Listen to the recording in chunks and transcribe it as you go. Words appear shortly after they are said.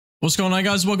What's going on,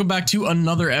 guys? Welcome back to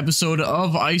another episode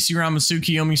of Icy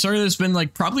Ramatsukiyomi. Sorry that it's been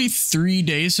like probably 3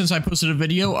 days since I posted a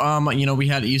video. We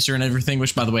had Easter and everything,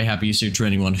 which, by the way, happy Easter to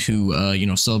anyone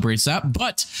who celebrates that.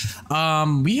 But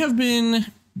we have been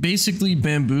basically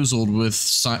bamboozled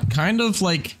with kind of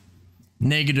like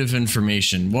negative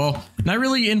information. Well, not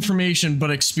really information, but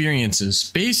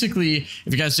experiences. Basically, if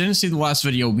you guys didn't see the last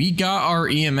video, we got our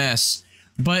EMS,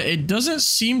 but it doesn't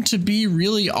seem to be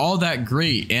really all that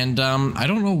great, and I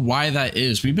don't know why that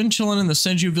is. We've been chilling in the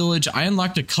Senju village. I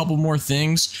unlocked a couple more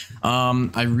things.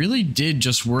 I really did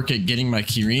just work at getting my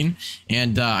Kirin,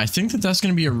 and I think that that's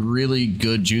going to be a really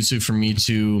good jutsu for me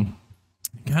to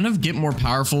kind of get more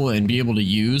powerful and be able to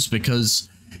use, because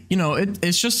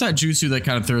it's just that jutsu that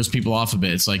kind of throws people off a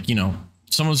bit. It's like,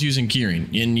 someone's using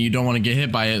Kirin and you don't want to get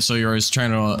hit by it, so you're always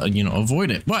trying to avoid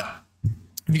it. But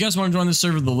if you guys want to join the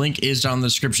server, the link is down in the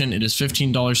description. It is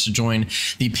 $15 to join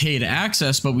the paid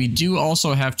access, but we do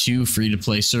also have 2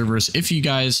 free-to-play servers. If you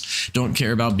guys don't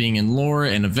care about being in lore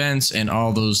and events and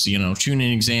all those,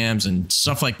 tuning exams and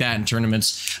stuff like that and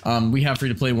tournaments, we have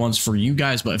free-to-play ones for you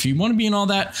guys. But if you want to be in all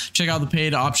that, check out the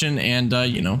paid option, and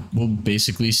we'll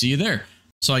basically see you there.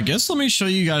 So I guess let me show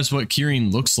you guys what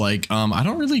Kirin looks like. I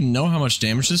don't really know how much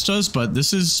damage this does, but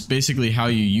this is basically how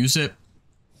you use it.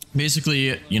 Basically,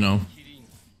 it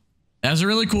has a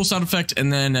really cool sound effect,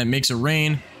 and then it makes it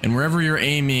rain, and wherever you're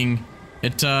aiming,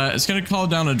 it's gonna call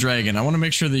down a dragon. I want to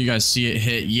make sure that you guys see it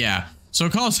hit. Yeah, so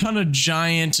it calls down a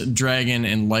giant dragon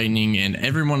and lightning, and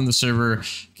everyone in the server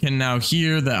can now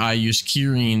hear that I use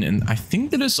Kirin, and I think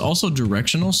that it's also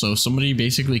directional, so if somebody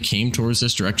basically came towards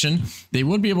this direction, they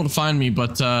would be able to find me.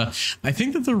 But I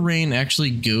think that the rain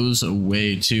actually goes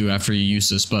away too after you use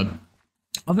this. But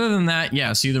other than that,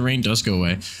 yeah, see, the rain does go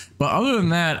away. But other than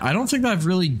that, I don't think that I've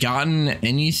really gotten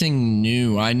anything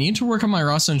new. I need to work on my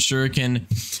Rasen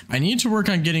Shuriken. I need to work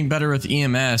on getting better with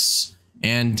EMS.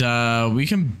 And we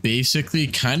can basically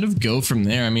kind of go from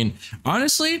there. I mean,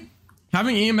 honestly,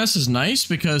 having EMS is nice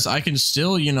because I can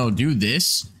still, do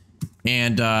this.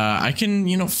 And I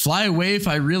can, fly away if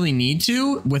I really need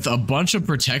to with a bunch of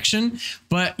protection.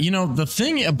 But, the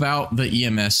thing about the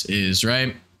EMS is,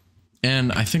 right?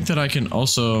 And I think that I can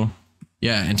also,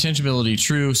 yeah, intangibility,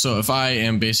 true. So if I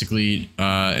am basically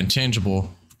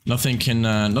intangible, nothing can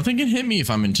hit me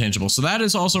if I'm intangible. So that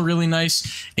is also really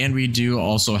nice. And we do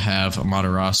also have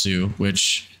Amaterasu,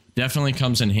 which definitely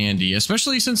comes in handy,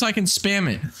 especially since I can spam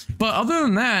it. But other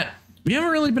than that, we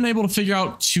haven't really been able to figure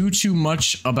out too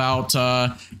much about,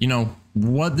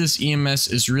 what this EMS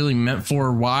is really meant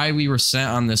for, why we were sent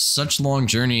on this such long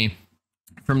journey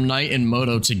from Night and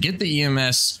Moto to get the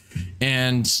EMS,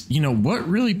 and what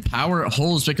really power it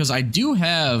holds, because I do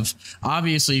have,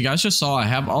 obviously you guys just saw I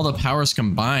have all the powers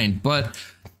combined, but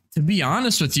to be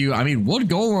honest with you, I mean, Wood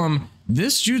Golem,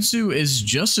 this jutsu is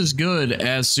just as good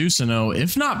as Susanoo,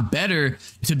 if not better,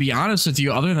 to be honest with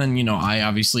you, other than I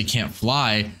obviously can't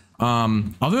fly.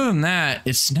 Other than that,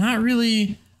 it's not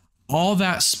really all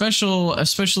that special,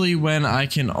 especially when I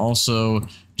can also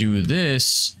do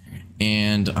this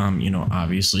and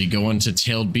obviously go into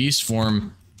tailed beast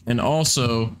form and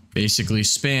also basically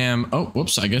spam. Oh,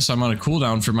 whoops, I guess I'm on a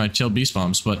cooldown for my tailed beast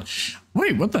bombs. But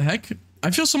wait, what the heck?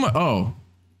 I feel so much. Oh,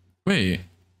 wait,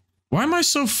 why am I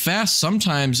so fast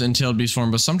sometimes in tailed beast form,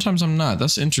 but sometimes I'm not?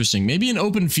 That's interesting. Maybe in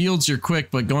open fields you're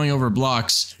quick, but going over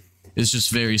blocks is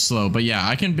just very slow. But yeah,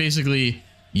 I can basically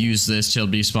use this tailed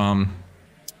beast bomb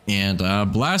and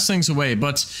blast things away.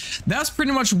 But that's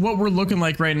pretty much what we're looking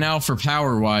like right now for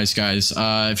power wise, guys.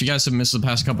 If you guys have missed the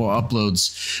past couple of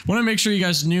uploads, want to make sure you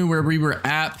guys knew where we were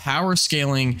at power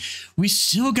scaling. We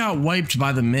still got wiped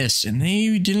by the mist, and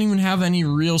they didn't even have any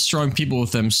real strong people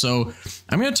with them. So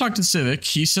I'm going to talk to Civic.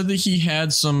 He said that he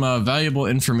had some valuable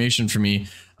information for me.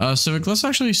 Civic, let's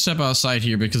actually step outside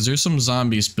here because there's some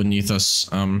zombies beneath us,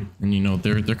 and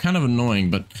they're kind of annoying.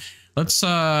 But let's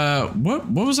what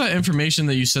was that information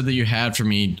that you said that you had for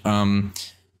me?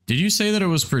 Did you say that it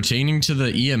was pertaining to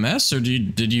the EMS, or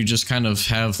did you just kind of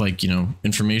have like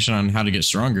information on how to get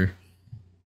stronger?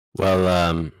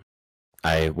 Well,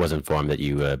 I was informed that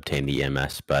you obtained the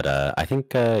EMS, but I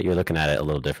think you're looking at it a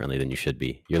little differently than you should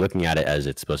be. You're looking at it as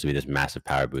it's supposed to be this massive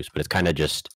power boost, but it's kind of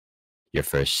just your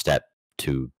first step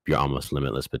to your almost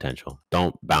limitless potential.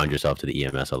 Don't bound yourself to the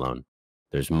EMS alone.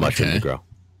 There's much room to grow.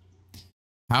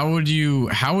 How would you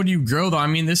grow though? I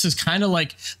mean, this is kind of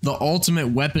like the ultimate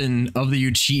weapon of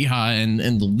the Uchiha and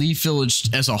the Leaf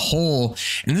Village as a whole.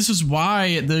 And this is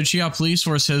why the Uchiha police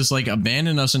force has like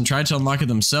abandoned us and tried to unlock it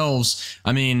themselves.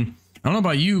 I mean, I don't know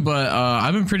about you, but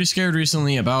I've been pretty scared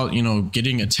recently about,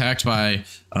 getting attacked by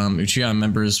Uchiha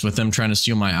members with them trying to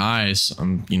steal my eyes.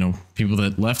 People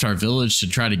that left our village to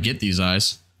try to get these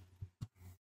eyes.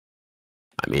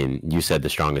 I mean, you said the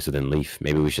strongest within Leaf.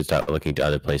 Maybe we should start looking to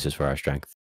other places for our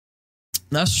strength.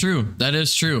 That's true. That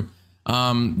is true.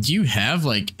 Do you have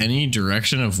like any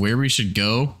direction of where we should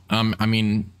go? I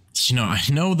mean, you know, I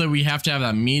know that we have to have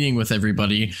that meeting with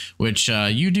everybody, which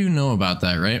you do know about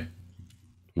that, right?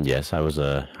 Yes, I was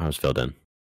filled in.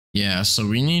 Yeah, so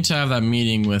we need to have that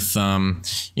meeting with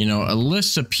you know, a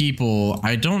list of people.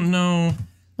 I don't know.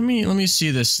 Let me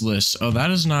see this list. Oh, that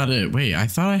is not it. Wait, I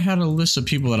thought I had a list of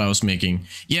people that I was making.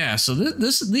 Yeah, so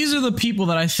these are the people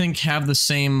that I think have the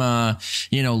same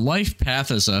you know, life path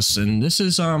as us, and this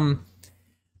is a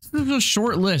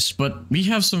short list, but we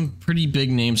have some pretty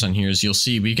big names on here, as you'll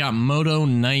see. We got Moto,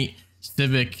 Knight,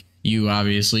 Civic, you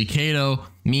obviously, Kato,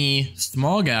 me,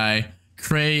 Small Guy,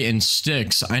 Cray, and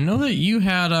Styx. I know that you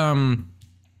had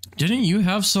didn't you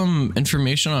have some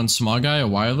information on Small Guy a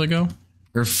while ago?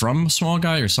 Or from Small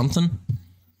Guy or something?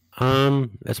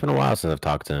 It's been a while since I've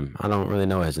talked to him. I don't really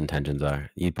know what his intentions are.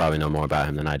 You'd probably know more about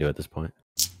him than I do at this point.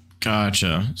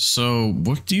 Gotcha. So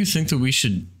what do you think that we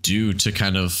should do to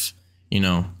kind of, you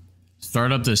know,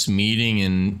 start up this meeting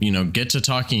and, you know, get to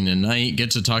talking to Knight,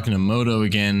 get to talking to Moto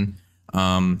again,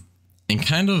 and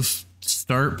kind of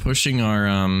start pushing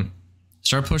our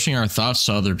thoughts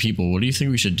to other people? What do you think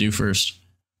we should do first?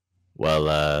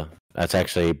 Well, that's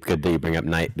actually good that you bring up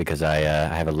Knight, because I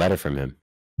have a letter from him.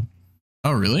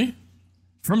 Oh, really?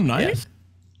 From Knight? Yes.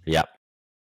 Yep.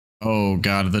 Oh,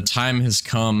 God, the time has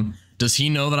come. Does he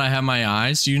know that I have my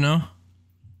eyes? Do you know?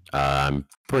 I'm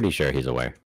pretty sure he's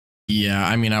aware. Yeah,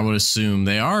 I mean, I would assume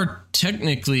they are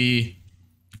technically...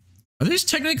 Are these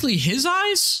technically his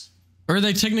eyes? Or are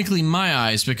they technically my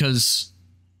eyes? Because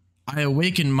I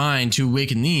awakened mine to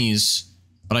awaken these,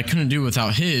 but I couldn't do it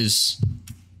without his...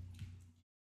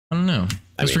 I don't know.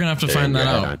 I guess we're gonna have to find that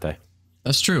out. Aren't they?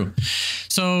 That's true.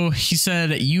 So he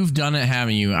said, "You've done it,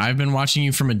 haven't you? I've been watching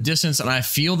you from a distance, and I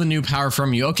feel the new power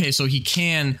from you." Okay, so he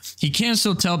can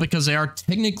still tell, because they are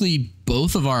technically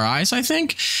both of our eyes, I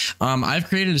think. I've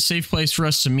created a safe place for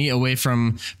us to meet away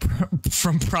from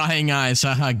prying eyes.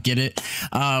 Haha, get it?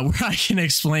 Where I can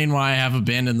explain why I have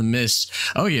abandoned the mist.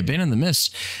 Oh, you abandoned the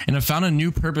mist, and have found a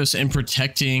new purpose in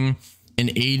protecting and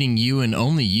aiding you, and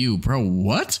only you, bro.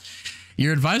 What?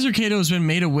 Your advisor Kato has been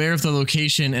made aware of the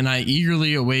location, and I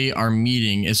eagerly await our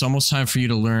meeting. It's almost time for you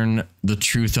to learn the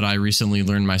truth that I recently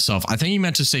learned myself. I think you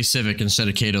meant to say Civic instead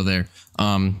of Kato there,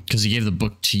 because he gave the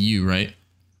book to you, right?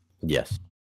 Yes.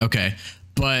 Okay,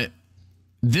 but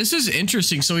this is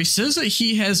interesting. So he says that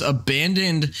he has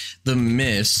abandoned the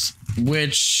mist,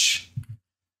 which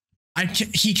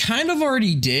he kind of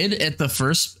already did in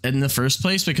the first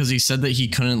place, because he said that he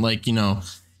couldn't, like, you know,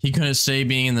 he couldn't stay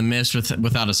being in the mist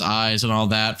without his eyes and all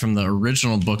that from the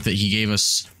original book that he gave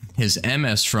us his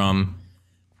MS from.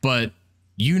 But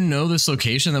you know this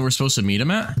location that we're supposed to meet him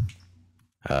at?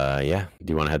 Yeah.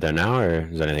 Do you want to head there now, or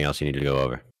is there anything else you need to go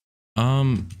over?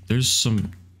 There's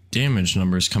some damage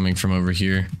numbers coming from over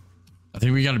here. I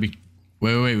think we got to be...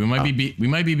 Wait, we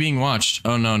might be being watched.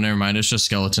 Oh no, never mind. It's just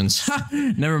skeletons.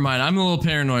 Never mind. I'm a little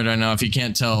paranoid right now, if you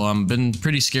can't tell. I've been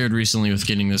pretty scared recently with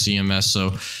getting this EMS.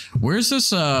 So, where's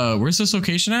this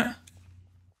location at?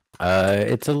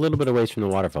 It's a little bit away from the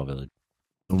waterfall village.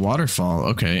 The waterfall.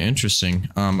 Okay, interesting.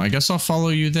 I guess I'll follow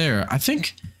you there. I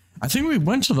think we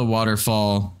went to the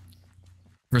waterfall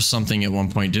for something at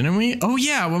one point, didn't we? Oh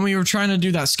yeah, when we were trying to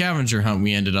do that scavenger hunt,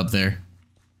 we ended up there.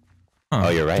 Huh. Oh,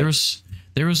 you're right.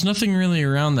 There was nothing really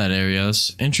around that area.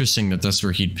 It's interesting that that's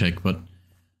where he'd pick, but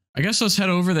I guess let's head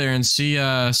over there and see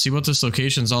what this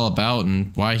location's all about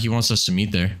and why he wants us to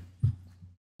meet there.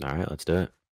 All right, let's do it.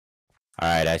 All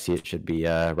right, I see it should be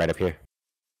right up here.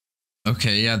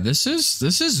 Okay, yeah, this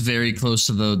is very close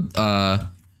to the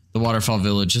waterfall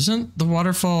village. Isn't the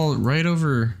waterfall right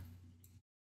over?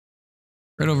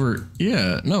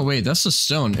 Yeah. No, wait, that's a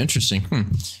stone. Interesting.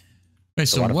 Wait,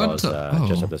 so what?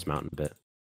 Just up this mountain a bit.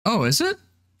 Oh, is it?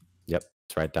 Yep,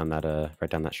 it's right down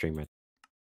that stream right.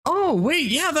 Oh, wait,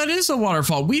 yeah, that is a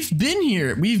waterfall. We've been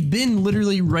here. We've been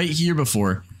literally right here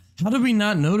before. How did we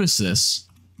not notice this?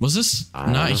 Was this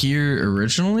not here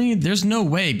originally? There's no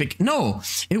way. No,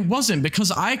 it wasn't, because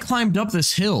I climbed up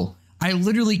this hill. I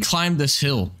literally climbed this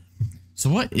hill. So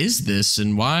what is this,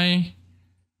 and why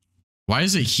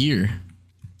is it here?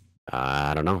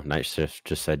 I don't know. Night Shift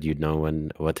just said you'd know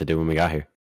what to do when we got here.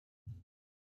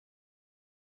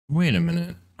 Wait a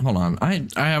minute. Hold on. I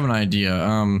have an idea.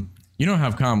 You don't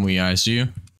have Kamui eyes, do you?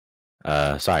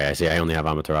 Sorry, I see. I only have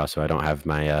Amaterasu. I don't have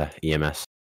my EMS.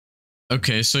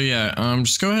 Okay, so yeah,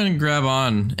 just go ahead and grab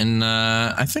on, and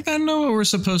I think I know what we're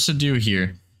supposed to do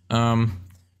here. I'm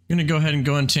gonna go ahead and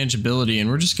go in tangibility, and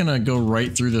we're just gonna go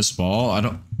right through this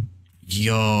ball.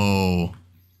 Yo.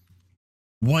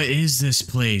 What is this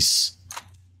place?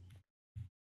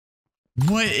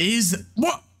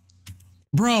 What?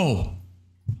 Bro,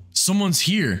 someone's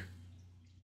here.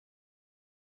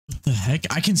 What the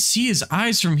heck? I can see his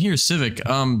eyes from here, Civic.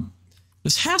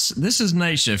 This is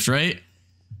night shift, right?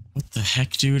 What the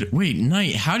heck, dude? Wait,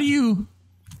 night. How do you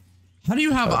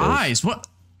have eyes? What?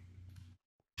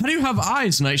 How do you have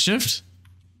eyes, night shift?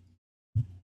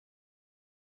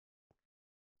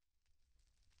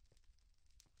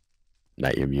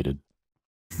 Night, you're muted.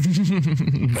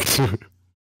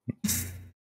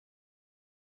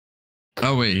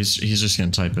 Oh wait, he's just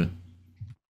gonna type it.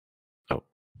 Oh.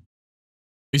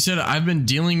 He said, I've been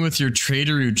dealing with your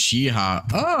trader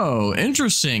Uchiha. Oh,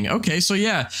 interesting. Okay, so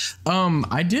yeah.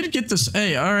 I did get this.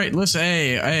 Hey, all right, listen,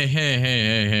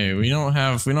 hey. We don't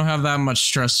have that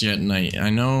much trust yet, Night. I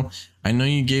know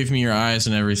you gave me your eyes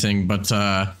and everything, but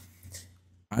I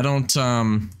don't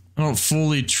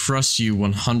fully trust you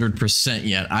 100%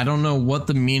 yet. I don't know what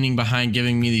the meaning behind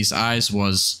giving me these eyes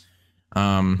was.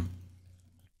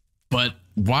 But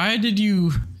why did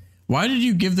you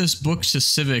give this book to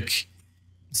Civic?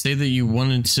 Say that you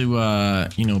wanted to,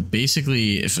 you know,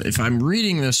 basically, if I'm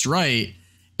reading this right,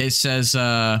 it says,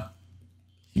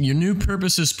 your new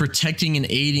purpose is protecting and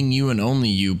aiding you and only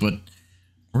you, but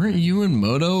weren't you and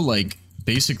Moto, like,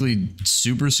 basically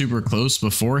super close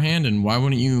beforehand? And why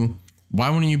wouldn't you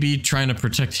be trying to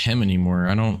protect him anymore?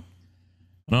 I don't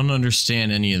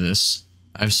understand any of this.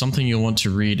 I have something you'll want to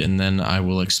read, and then I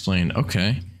will explain.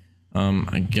 Okay.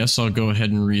 I guess I'll go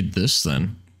ahead and read this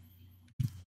then.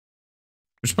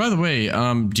 Which, by the way,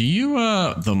 do you,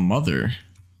 the mother?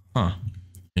 Huh.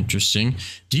 Interesting.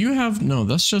 Do you have, no,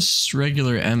 that's just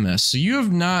regular MS. So you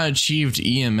have not achieved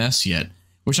EMS yet,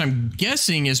 which I'm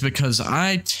guessing is because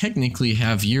I technically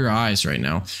have your eyes right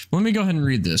now. Let me go ahead and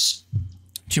read this.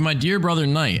 To my dear brother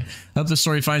Knight, I hope the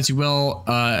story finds you well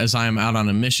as I am out on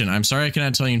a mission. I'm sorry I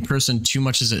cannot tell you in person, too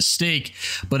much is at stake,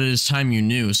 but it is time you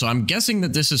knew. So I'm guessing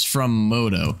that this is from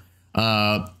Moto.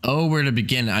 Where to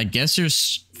begin? I guess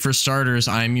there's, for starters,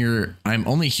 I'm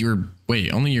only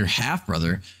your half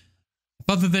brother. I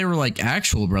thought that they were like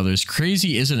actual brothers.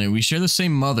 Crazy, isn't it? We share the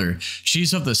same mother.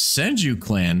 She's of the Senju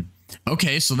clan.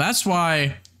 Okay, so that's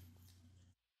why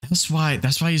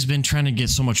he's been trying to get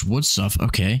so much wood stuff.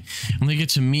 Okay. I only got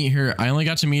to meet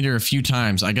her a few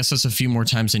times. I guess that's a few more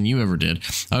times than you ever did.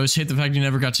 I always hate the fact you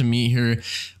never got to meet her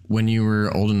when you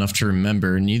were old enough to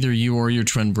remember. Neither you or your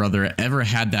twin brother ever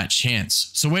had that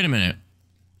chance. So wait a minute.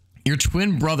 Your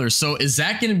twin brother. So is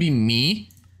that going to be me?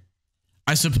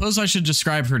 I suppose I should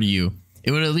describe her to you.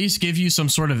 It would at least give you some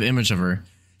sort of image of her.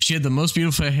 She had the most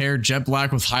beautiful hair, jet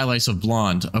black with highlights of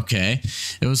blonde. Okay.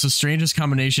 It was the strangest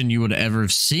combination you would ever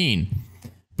have seen.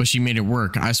 But she made it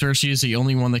work. I swear she is the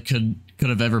only one that could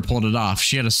have ever pulled it off.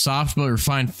 She had a soft but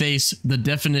refined face, the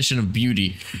definition of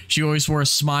beauty. She always wore a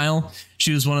smile.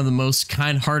 She was one of the most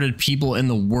kind-hearted people in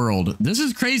the world. This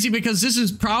is crazy because this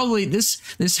is probably,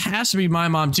 this has to be my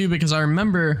mom too, because I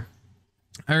remember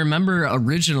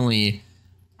originally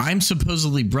I'm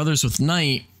supposedly brothers with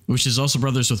Knight, which is also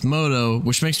brothers with Moto,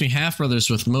 which makes me half brothers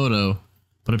with Moto,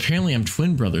 but apparently I'm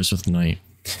twin brothers with Knight.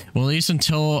 Well, at least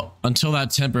until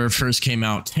that temper first came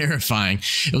out. Terrifying.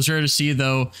 It was rare to see,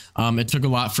 though. It took a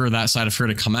lot for that side of her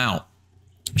to come out.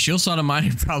 She also had a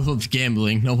minor problem with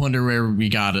gambling. No wonder where we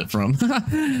got it from.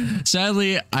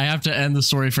 Sadly, I have to end the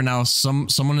story for now.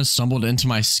 Someone has stumbled into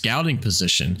my scouting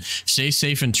position. Stay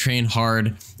safe and train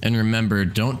hard. And remember,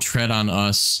 don't tread on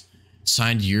us.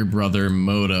 Signed, your brother,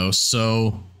 Moto.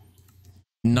 So...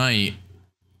 Knight,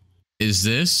 does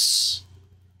this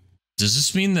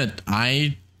mean that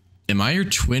am I your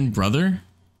twin brother?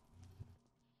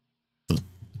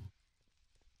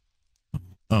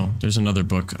 Oh, there's another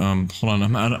book. Hold on,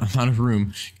 I'm out of room.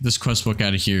 Get this quest book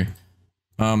out of here.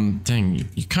 Dang,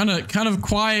 you kind of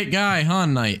quiet guy, huh,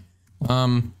 Knight?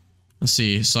 Let's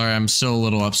see. Sorry, I'm still a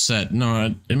little upset.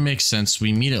 No, it makes sense.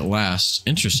 We meet at last.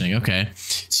 Interesting. Okay.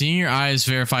 Seeing your eyes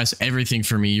verifies everything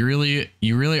for me. You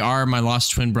really are my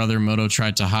lost twin brother Moto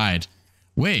tried to hide.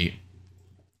 Wait.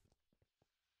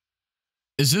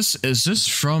 Is this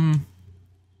from...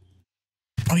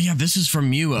 Oh yeah, this is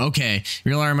from you. Okay.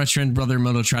 You really are my twin brother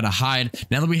Moto tried to hide.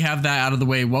 Now that we have that out of the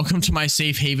way, welcome to my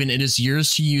safe haven. It is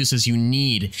yours to use as you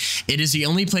need. It is the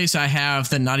only place I have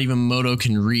that not even Moto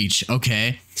can reach.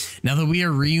 Okay. Now that we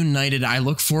are reunited, I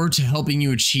look forward to helping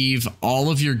you achieve all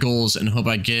of your goals and hope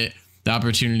I get the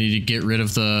opportunity to get rid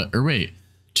of to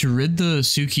rid the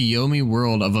Tsukiyomi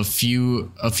world of a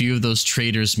few of those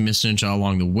traitors missing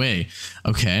along the way.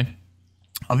 Okay.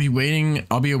 I'll be awaiting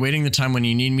the time when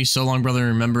you need me. So long, brother.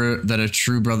 Remember that a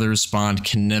true brother's bond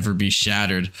can never be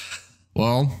shattered.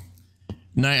 Well,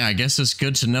 Knight, I guess it's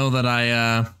good to know that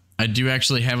I do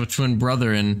actually have a twin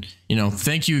brother, and you know,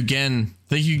 thank you again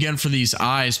for these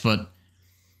eyes, but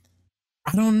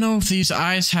I don't know if these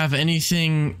eyes have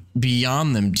anything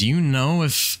beyond them. Do you know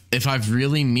if I've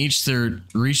really reached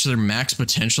their max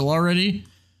potential already?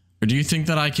 Or do you think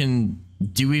that I can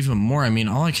do even more? I mean,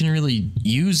 all I can really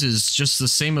use is just the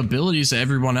same abilities that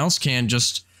everyone else can,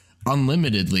 just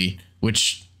unlimitedly,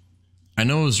 which I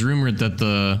know it was rumored that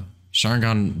the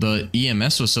Sharingan, the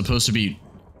EMS was supposed to be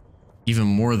even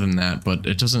more than that, but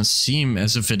it doesn't seem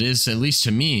as if it is, at least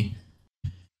to me.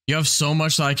 You have so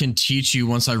much that I can teach you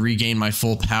once I regain my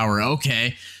full power.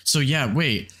 Okay, so yeah,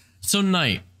 wait. So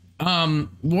Knight,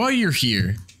 while you're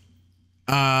here,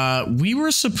 we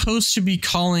were supposed to be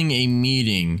calling a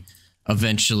meeting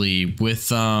eventually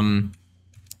with,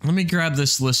 let me grab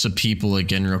this list of people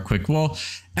again real quick. Well,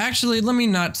 actually, let me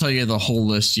not tell you the whole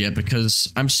list yet,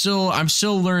 because I'm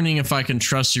still learning if I can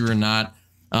trust you or not.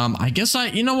 I guess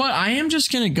you know what? I am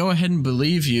just going to go ahead and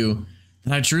believe you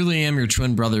that I truly am your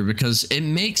twin brother, because it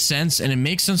makes sense, and it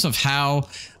makes sense of how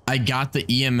I got the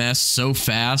EMS so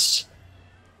fast.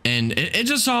 And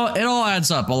it all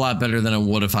adds up a lot better than it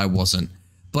would if I wasn't.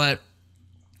 But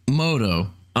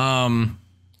Moto,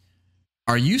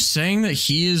 are you saying that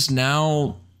he is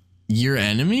now your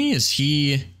enemy? Is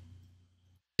he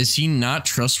not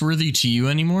trustworthy to you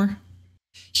anymore?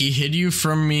 He hid you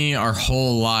from me our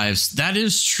whole lives. That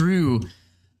is true.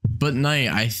 But Knight,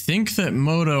 I think that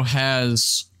Moto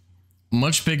has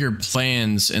much bigger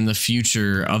plans in the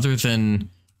future other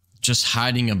than just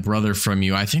hiding a brother from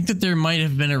you. I think that there might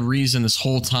have been a reason this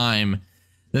whole time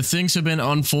that things have been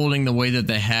unfolding the way that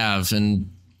they have.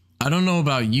 And I don't know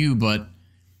about you, but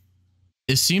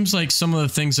it seems like some of the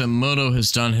things that Moto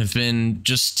has done have been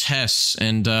just tests,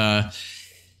 and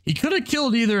he could have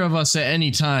killed either of us at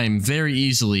any time very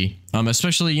easily.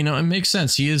 Especially, you know, it makes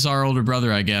sense. He is our older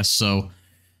brother, I guess. So,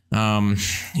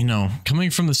 you know, coming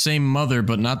from the same mother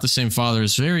but not the same father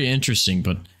is very interesting.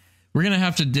 But we're gonna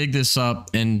have to dig this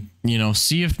up and, you know,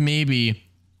 see if maybe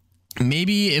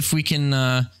if we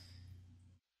can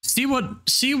see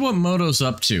what Moto's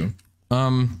up to.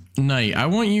 Knight, I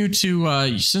want you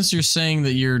to, since you're saying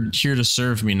that you're here to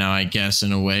serve me now, I guess,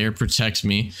 in a way, or protect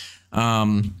me.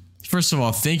 First of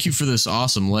all, thank you for this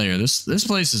awesome lair. This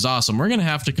place is awesome. We're gonna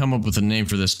have to come up with a name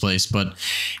for this place, but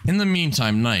in the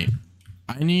meantime, Knight,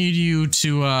 I need you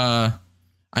to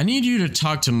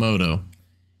talk to Moto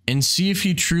and see if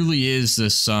he truly is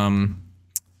this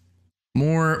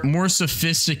more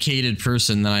sophisticated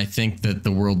person than I think that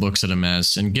the world looks at him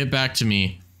as, and get back to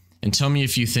me and tell me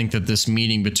if you think that this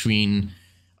meeting between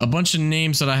a bunch of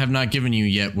names that I have not given you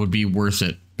yet would be worth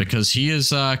it, because he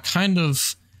is kind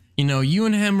of, you know, you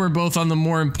and him were both on the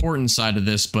more important side of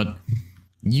this, but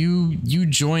you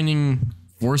joining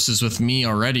forces with me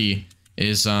already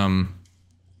is,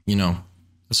 you know,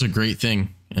 that's a great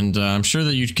thing. And I'm sure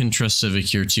that you can trust Civic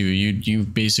here too. You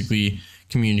basically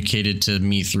communicated to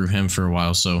me through him for a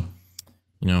while, so,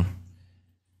 you know,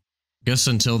 I guess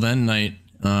until then, Knight,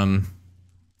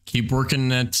 keep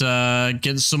working at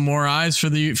getting some more eyes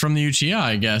from the Uchiha,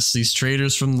 I guess. These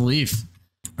traders from the Leaf.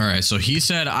 All right, so he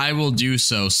said I will do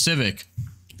so. Civic,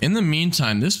 in the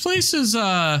meantime, this place is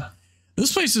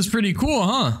pretty cool,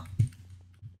 huh?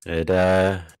 It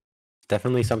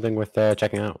definitely something worth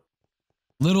checking out.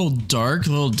 Little dark,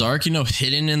 you know,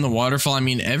 hidden in the waterfall. I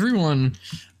mean,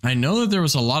 I know that there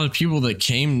was a lot of people that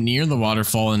came near the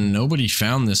waterfall and nobody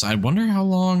found this. I wonder how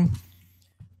long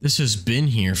this has been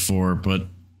here for, but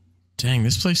dang,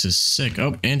 this place is sick.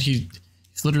 Oh, and he's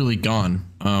literally gone.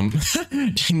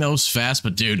 Dang, that was fast,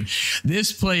 but dude,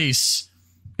 this place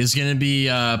is going to be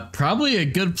probably a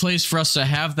good place for us to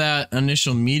have that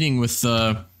initial meeting with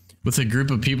a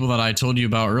group of people that I told you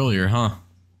about earlier, huh?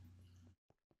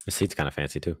 The seat's kind of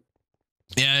fancy too.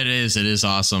 Yeah, it is. It is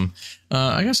awesome.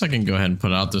 I guess I can go ahead and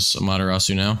put out this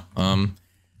Amaterasu now.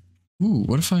 Ooh,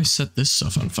 what if I set this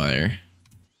stuff on fire?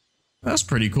 That's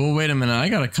pretty cool. Wait a minute, I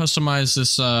gotta customize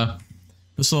this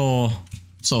this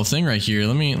little thing right here.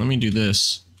 Let me do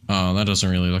this. Oh, that doesn't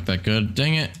really look that good.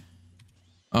 Dang it.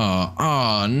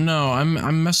 Oh no,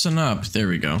 I'm messing up. There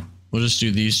we go. We'll just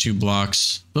do these two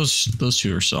blocks. Those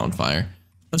two are still on fire.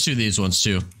 Let's do these ones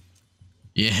too.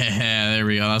 Yeah, there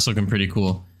we go. That's looking pretty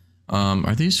cool.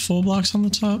 Are these full blocks on the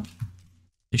top?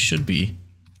 They should be.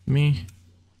 We'll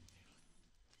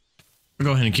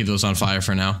go ahead and keep those on fire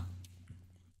for now.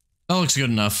 That looks good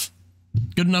enough.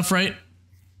 Good enough, right?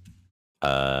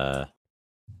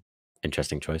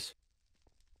 Interesting choice.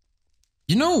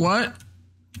 You know what?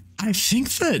 I think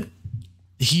that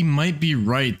he might be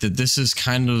right, that this is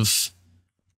kind of...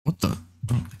 What the...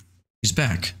 Oh, he's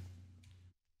back.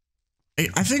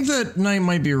 I think that Knight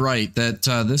might be right that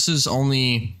this is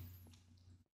only.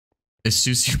 It's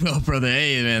Susie well, brother.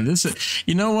 Hey man, this is,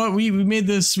 you know what, we made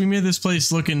this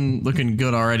place looking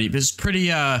good already. It's pretty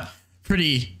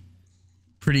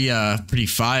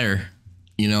fire.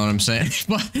 You know what I'm saying?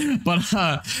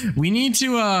 but we need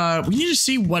to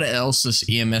see what else this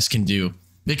EMS can do,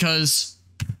 because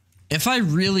if I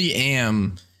really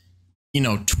am, you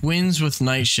know, twins with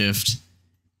Night Shift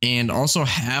and also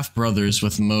half brothers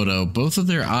with Moto, both of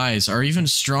their eyes are even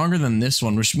stronger than this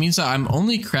one, which means that I'm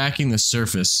only cracking the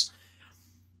surface.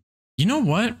 You know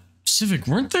what, Civic?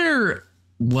 Weren't there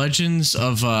legends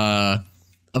of a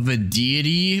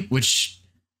deity which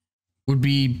would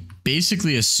be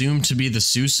basically assumed to be the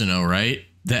Susanoo, right?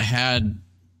 That had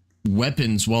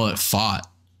weapons while it fought.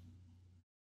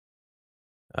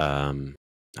 I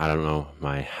don't know.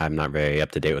 I'm not very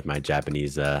up to date with my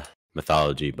Japanese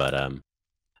mythology, but I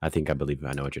believe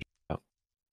I know what you're talking about.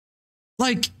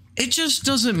 Like, it just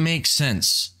doesn't make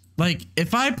sense. Like,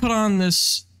 if I put on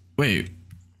this, wait.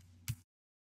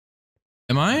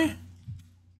 Am I?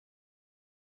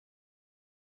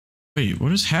 Wait,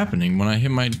 what is happening when I hit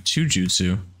my 2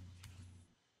 jutsu?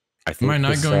 Am I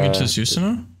not going into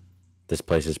Susanoo? This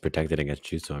place is protected against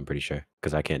jutsu, I'm pretty sure,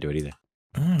 because I can't do it either.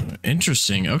 Oh,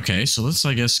 interesting. Okay, so let's,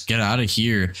 I guess, get out of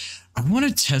here. I want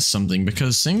to test something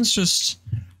because things just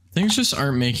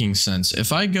aren't making sense.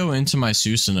 If I go into my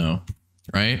Susanoo,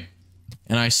 right,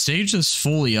 and I stage this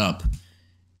fully up,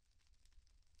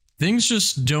 things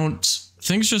just don't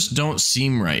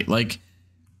seem right. Like,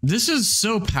 this is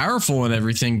so powerful and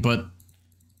everything, but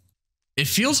it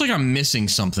feels like I'm missing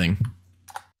something.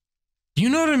 You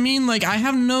know what I mean? Like, I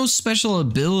have no special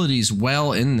abilities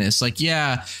well in this. Like,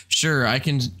 yeah, sure, I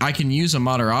can use a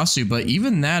Matarasu, but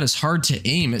even that is hard to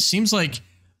aim. It seems like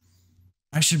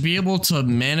I should be able to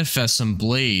manifest some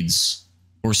blades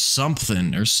or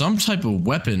something, or some type of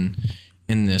weapon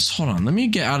in this. Hold on, let me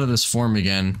get out of this form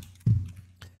again.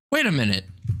 Wait a minute.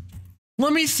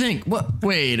 Let me think. What?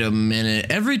 Wait a minute.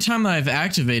 Every time that I've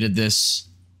activated this,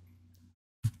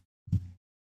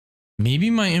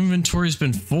 maybe my inventory's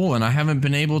been full and I haven't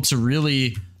been able to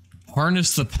really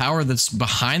harness the power that's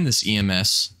behind this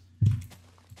EMS.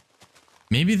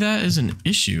 Maybe that is an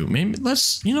issue. Maybe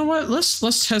you know what? Let's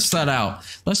test that out.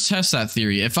 Let's test that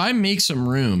theory. If I make some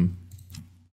room,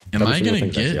 am I gonna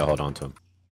get? Yeah, hold on to him.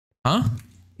 Huh?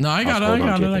 No, I got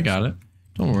it.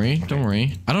 Don't worry.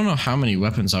 I don't know how many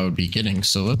weapons I would be getting,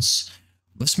 so let's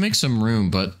make some room.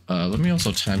 But let me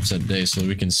also time set day so that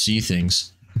we can see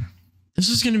things. This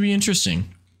is going to be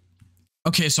interesting.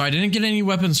 Okay, so I didn't get any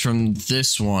weapons from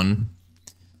this one,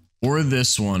 or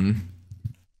this one,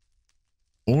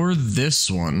 or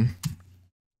this one.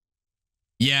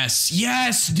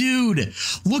 Yes, dude.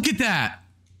 Look at that.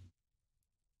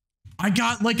 I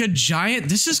got like a giant.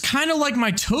 This is kind of like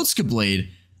my Totsuka blade,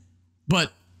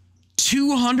 but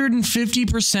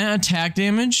 250% attack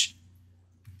damage.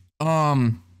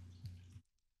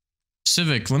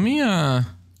 Civic, let me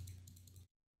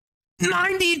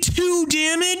 92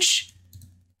 damage,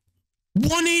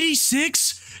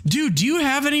 186. Dude, do you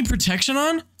have any protection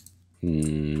on?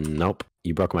 Nope,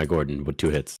 you broke my Gordon with 2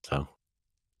 hits. So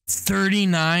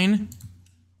 39.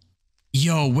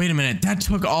 Yo, wait a minute, that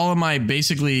took all of my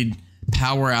basically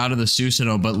power out of the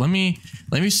Susanoo. But let me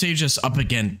stage this up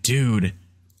again. Dude,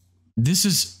 this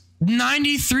is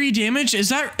 93 damage. Is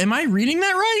that, am I reading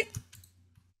that right?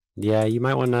 Yeah, you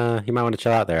might want to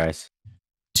chill out there, Ice.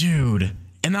 Dude,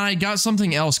 and then I got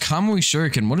something else. Kamui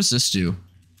Shuriken. What does this do?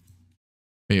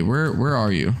 Wait, where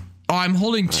are you? Oh, I'm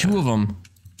holding 2 of them.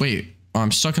 Wait, oh,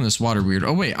 I'm stuck in this water weird.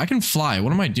 Oh wait, I can fly.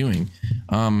 What am I doing?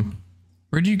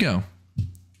 Where'd you go?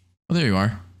 Oh, there you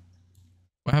are.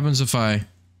 What happens if I...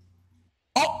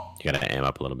 Oh! You gotta aim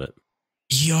up a little bit.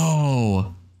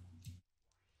 Yo.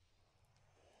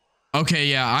 Okay,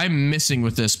 yeah, I'm missing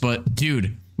with this, but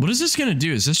dude, what is this gonna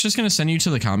do? Is this just gonna send you to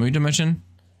the Kamui dimension?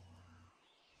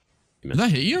 Did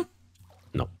that hit you?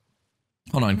 No.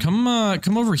 Hold on, come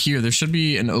over here. There should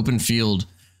be an open field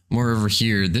more over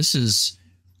here. This is...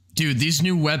 Dude, these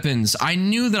new weapons. I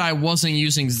knew that I wasn't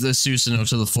using the Susanoo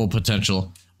to the full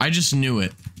potential. I just knew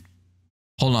it.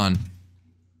 Hold on.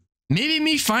 Maybe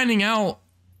me finding out...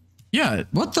 Yeah,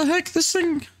 what the heck? This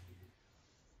thing...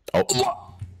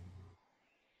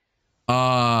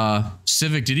 Oh.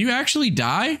 Civic, did you actually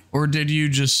die? Or did you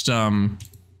just,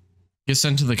 get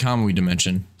sent to the Kamui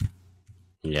dimension?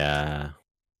 Yeah.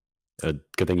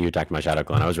 Good thing you attacked my Shadow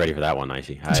Clone. I was ready for that one,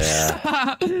 Icy.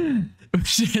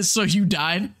 So you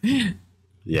died?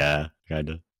 Yeah,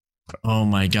 kinda. Oh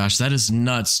my gosh, that is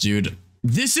nuts, dude.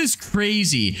 This is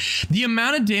crazy. The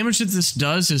amount of damage that this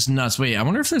does is nuts. Wait, I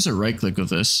wonder if there's a right click with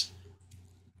this.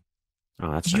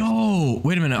 Oh, that's nice. Yo,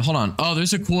 wait a minute. Hold on. Oh,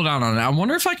 there's a cooldown on it. I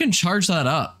wonder if I can charge that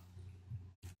up.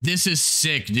 This is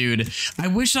sick, dude. I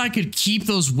wish I could keep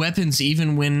those weapons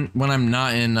even when I'm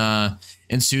not in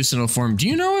Susanoo form. Do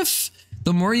you know if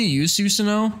the more you use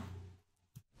Susanoo,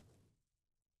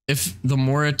 if the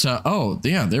more it oh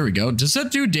yeah, there we go. Does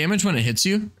that do damage when it hits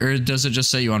you, or does it just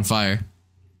set you on fire?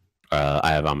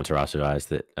 I have Amaterasu eyes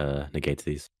that negates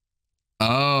these.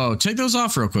 Oh, take those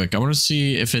off real quick. I want to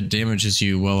see if it damages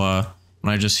you when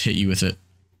I just hit you with it.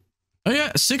 Oh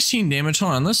yeah, 16 damage.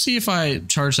 Hold on, let's see if I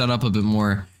charge that up a bit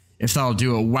more. If that'll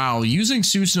do it. Wow, using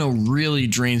Susanoo really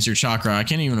drains your chakra. I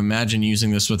can't even imagine using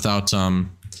this without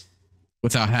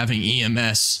having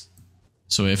EMS.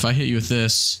 So if I hit you with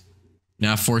this,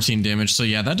 now 14 damage. So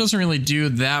yeah, that doesn't really do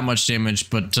that much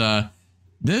damage, but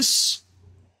this,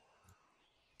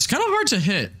 it's kind of hard to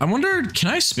hit. I wonder, can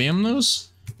I spam those?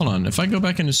 Hold on, if I go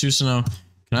back into Susanoo,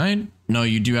 can I? No,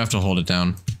 you do have to hold it down.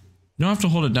 You don't have to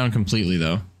hold it down completely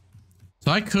though. So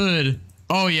I could,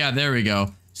 oh yeah, there we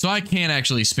go. So I can't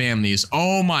actually spam these.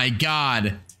 Oh my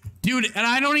god. Dude, and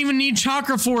I don't even need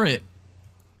chakra for it.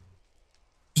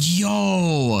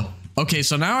 Yo. Okay,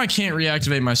 so now I can't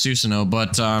reactivate my Susanoo,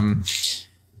 but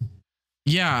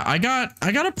yeah, I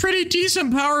got a pretty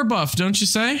decent power buff, don't you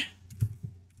say?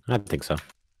 I think so.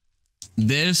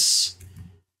 This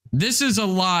is a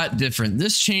lot different.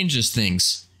 This changes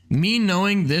things. Me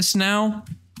knowing this now,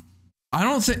 I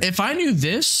don't think if I knew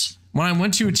this when I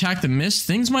went to attack the mist,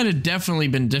 things might have definitely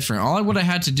been different. All I would have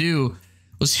had to do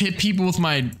was hit people with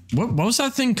my what was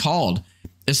that thing called?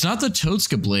 It's not the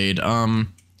Totsuka blade.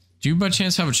 Do you by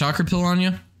chance have a chakra pill on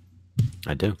you?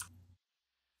 I do.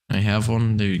 I have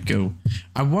one. There you go.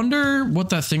 I wonder what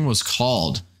that thing was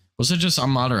called. Was it just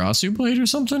Amaterasu blade or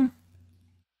something?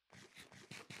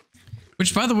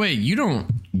 Which, by the way, you don't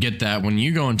get that when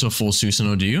you go into full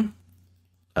Susanoo, do you?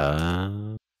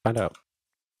 Find out.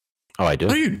 Oh, I do.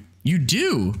 Oh, you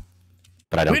do.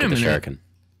 But I don't get the shuriken.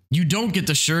 You don't get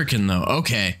the shuriken though.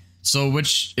 Okay, so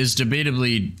which is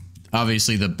debatably,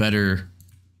 obviously, the better.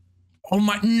 Oh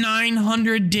my,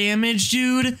 900 damage,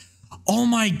 dude. Oh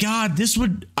my god, this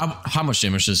would. How much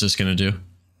damage is this gonna do?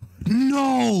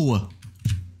 No.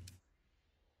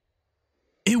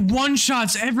 It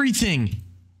one-shots everything.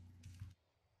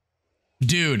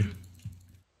 Dude,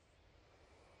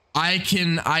 I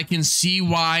can see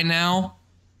why now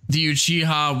the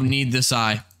Uchiha need this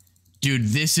eye. Dude,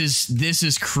 this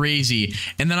is crazy.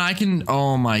 And then I can,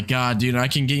 oh my god, dude, I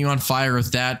can get you on fire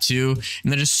with that too.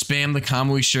 And then just spam the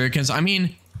Kamui shurikens. I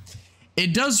mean,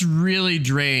 it does really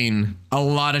drain a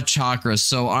lot of chakra.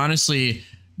 So honestly,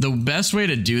 the best way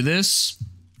to do this,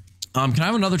 can I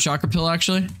have another chakra pill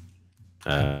actually?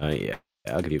 Yeah,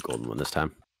 I'll give you a golden one this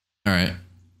time. All right.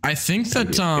 I think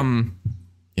that,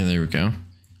 yeah, there we go.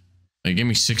 It gave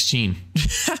me 16.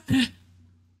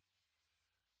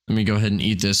 Let me go ahead and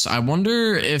eat this. I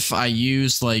wonder if I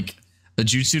use like a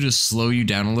jutsu to slow you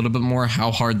down a little bit more,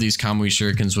 how hard these Kamui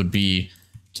shurikens would be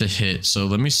to hit. So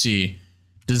let me see.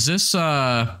 Does this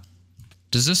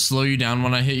slow you down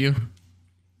when I hit you?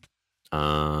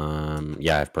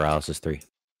 Yeah, I have paralysis 3.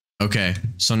 Okay.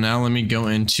 So now let me go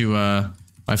into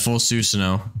my full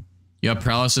Susanoo. You have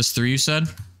paralysis 3, you said?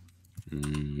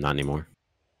 Not anymore.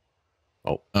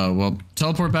 Oh. Oh, well,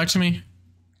 teleport back to me.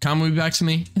 Kamui back to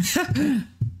me.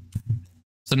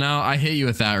 So now I hit you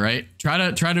with that, right? Try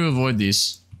to avoid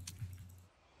these.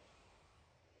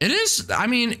 It is, I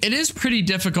mean, it is pretty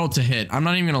difficult to hit. I'm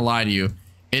not even gonna lie to you.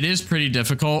 It is pretty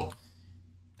difficult.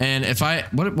 And if I,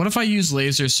 what if I use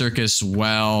Laser Circus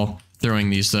while throwing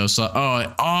these though? So,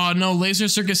 oh no, Laser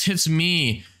Circus hits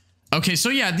me. Okay, so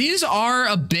yeah, these are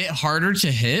a bit harder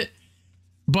to hit,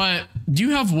 but do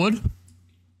you have wood?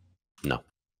 No.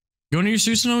 Go into your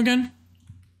Susanoo again?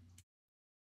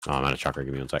 Oh, I'm out of chakra.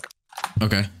 Give me 1 sec.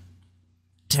 Okay.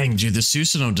 Dang, dude, the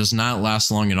Susanoo does not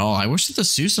last long at all. I wish that the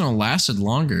Susanoo lasted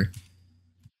longer.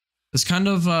 It's kind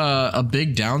of a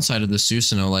big downside of the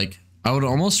Susanoo. Like, I would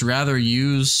almost rather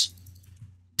use...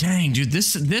 Dang, dude,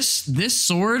 this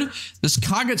sword, this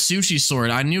Kagetsuchi sword,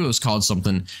 I knew it was called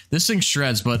something. This thing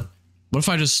shreds, but what if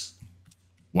I just...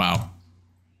 Wow.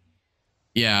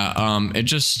 Yeah, it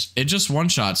just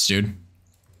one-shots, dude.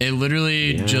 It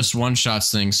literally just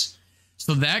one-shots things.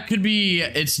 So that could be,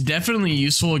 it's definitely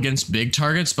useful against big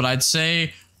targets, but I'd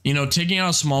say, you know, taking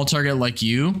out a small target like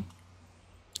you,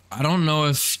 I don't know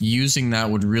if using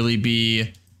that would really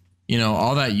be, you know,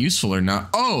 all that useful or not.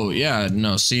 Oh, yeah,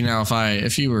 no, see now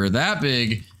if you were that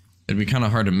big, it'd be kind of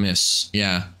hard to miss.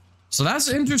 Yeah. So that's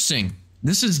interesting.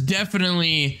 This is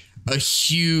definitely a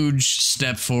huge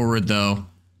step forward though.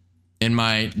 In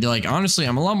my, like, honestly,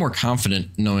 I'm a lot more confident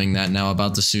knowing that now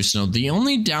about the Susanoo. The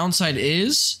only downside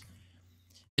is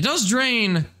It does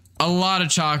drain a lot of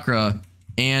chakra,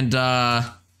 and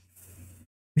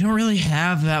we don't really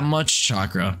have that much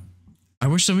chakra. I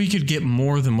wish that we could get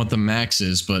more than what the max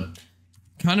is, but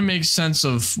kind of makes sense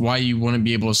of why you wouldn't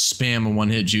be able to spam a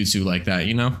one-hit jutsu like that,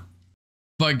 you know?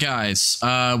 But guys,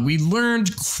 we learned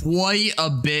quite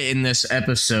a bit in this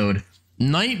episode.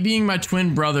 Knight being my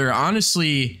twin brother,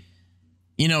 honestly,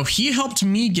 you know, he helped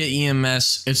me get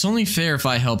EMS. It's only fair if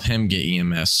I help him get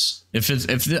EMS.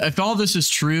 If all this is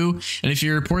true, and if he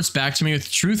reports back to me with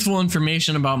truthful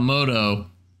information about Moto,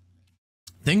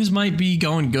 things might be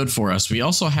going good for us. We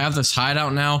also have this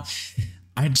hideout now.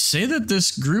 I'd say that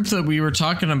this group that we were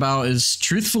talking about is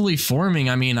truthfully forming.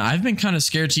 I mean, I've been kind of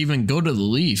scared to even go to the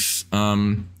Leaf,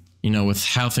 you know, with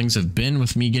how things have been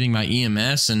with me getting my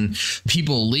EMS and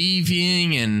people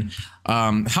leaving. And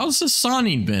how's the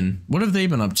Sonic been? What have they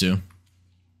been up to?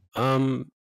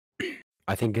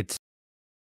 I think it's,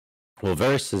 well,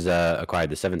 Verse has acquired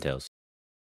the Seven Tails.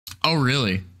 Oh,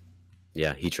 really?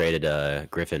 Yeah, he traded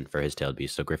Griffin for his tailed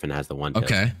beast, so Griffin has the one tail.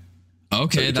 Okay.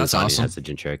 Okay, so that's awesome. Has the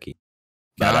Jinchuriki.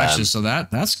 Gotcha, so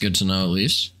that's good to know at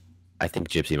least. I think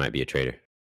Gypsy might be a traitor.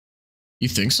 You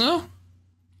think so?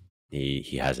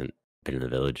 He hasn't been in the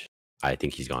village. I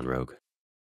think he's gone rogue.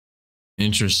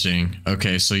 Interesting.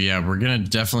 Okay, so yeah, we're gonna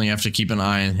definitely have to keep an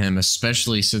eye on him,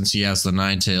 especially since he has the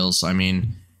Nine Tails. I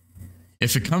mean,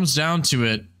 if it comes down to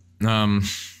it,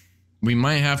 we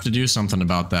might have to do something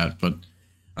about that. But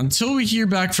until we hear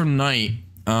back from Knight,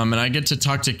 and I get to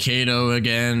talk to Kato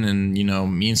again, and you know,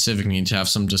 me and Civic need to have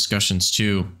some discussions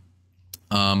too.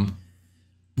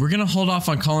 We're gonna hold off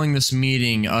on calling this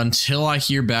meeting until I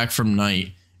hear back from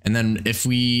Knight, and then if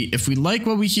we like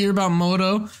what we hear about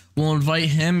Moto, we'll invite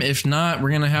him. If not,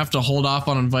 we're gonna have to hold off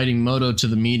on inviting Moto to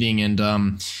the meeting and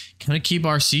kind of keep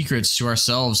our secrets to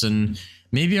ourselves, and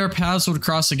maybe our paths would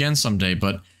cross again someday.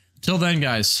 But till then,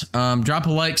 guys, drop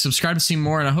a like, subscribe to see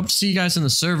more, and I hope to see you guys in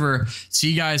the server. See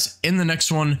you guys in the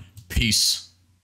next one. Peace.